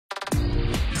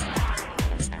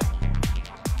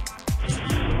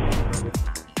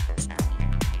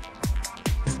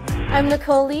I'm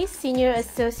Nicole Lee, Senior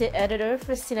Associate Editor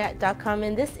for CNET.com,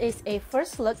 and this is a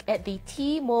first look at the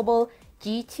T-Mobile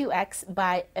G2X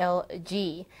by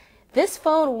LG. This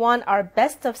phone won our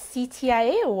Best of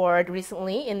CTIA award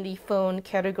recently in the phone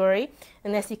category,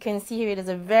 and as you can see here, it is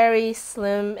a very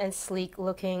slim and sleek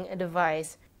looking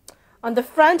device. On the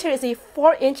front here is a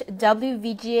 4-inch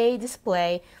WVGA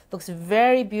display. Looks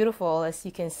very beautiful, as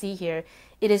you can see here.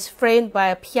 It is framed by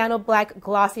a piano black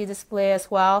glossy display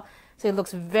as well, so it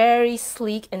looks very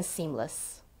sleek and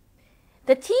seamless.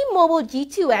 The T-Mobile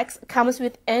G2X comes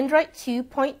with Android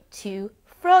 2.2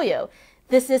 Froyo.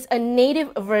 This is a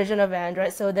native version of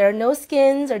Android, so there are no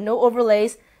skins or no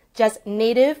overlays, just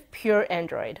native pure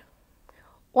Android.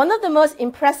 One of the most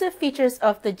impressive features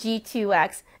of the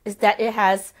G2X is that it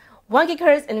has 1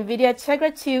 GHz Nvidia Tegra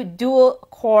 2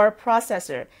 dual-core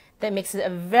processor that makes it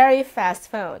a very fast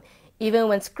phone. Even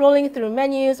when scrolling through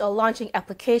menus or launching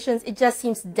applications, it just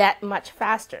seems that much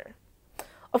faster.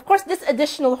 Of course, this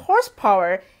additional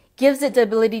horsepower gives it the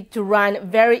ability to run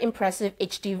very impressive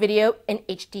HD video and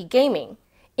HD gaming.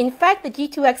 In fact, the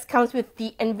G2X comes with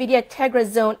the Nvidia Tegra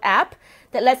Zone app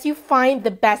that lets you find the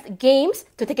best games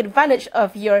to take advantage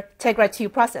of your Tegra 2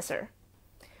 processor.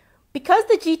 Because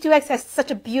the G2X has such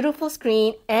a beautiful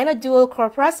screen and a dual-core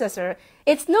processor,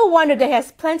 it's no wonder that it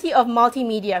has plenty of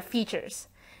multimedia features.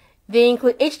 They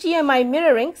include HDMI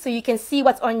mirroring, so you can see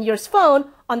what's on your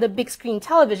phone on the big screen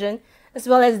television, as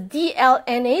well as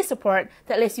DLNA support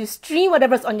that lets you stream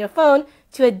whatever's on your phone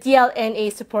to a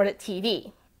DLNA supported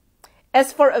TV.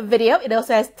 As for a video, it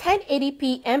also has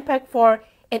 1080p MPEG-4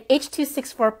 and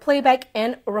H.264 playback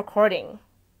and recording.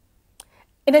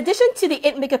 In addition to the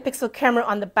 8 megapixel camera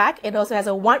on the back, it also has a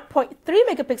 1.3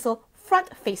 megapixel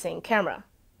front-facing camera.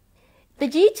 The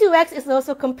G2X is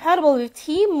also compatible with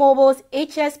T-Mobile's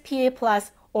HSPA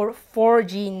Plus or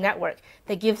 4G network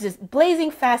that gives us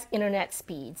blazing fast internet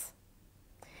speeds.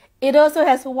 It also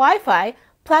has Wi-Fi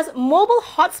plus mobile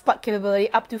hotspot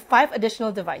capability up to 5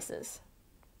 additional devices.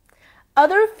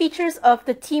 Other features of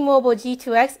the T-Mobile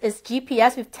G2X is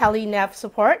GPS with telenav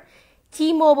support,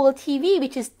 T-Mobile TV,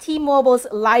 which is T-Mobile's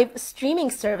live streaming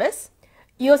service.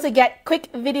 You also get quick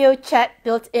video chat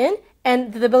built in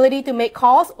and the ability to make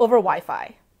calls over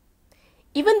Wi-Fi.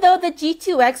 Even though the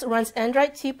G2X runs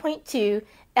Android 2.2,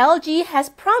 LG has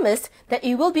promised that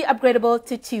it will be upgradable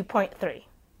to 2.3.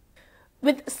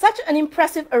 With such an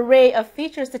impressive array of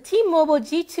features, the T-Mobile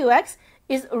G2X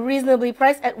is reasonably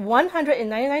priced at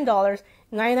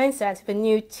 $199.99 with a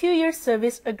new 2-year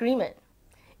service agreement.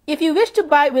 If you wish to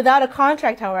buy it without a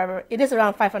contract, however, it is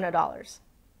around $500.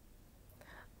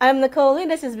 I'm Nicole Lee.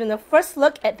 This has been the first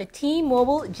look at the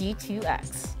T-Mobile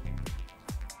G2X.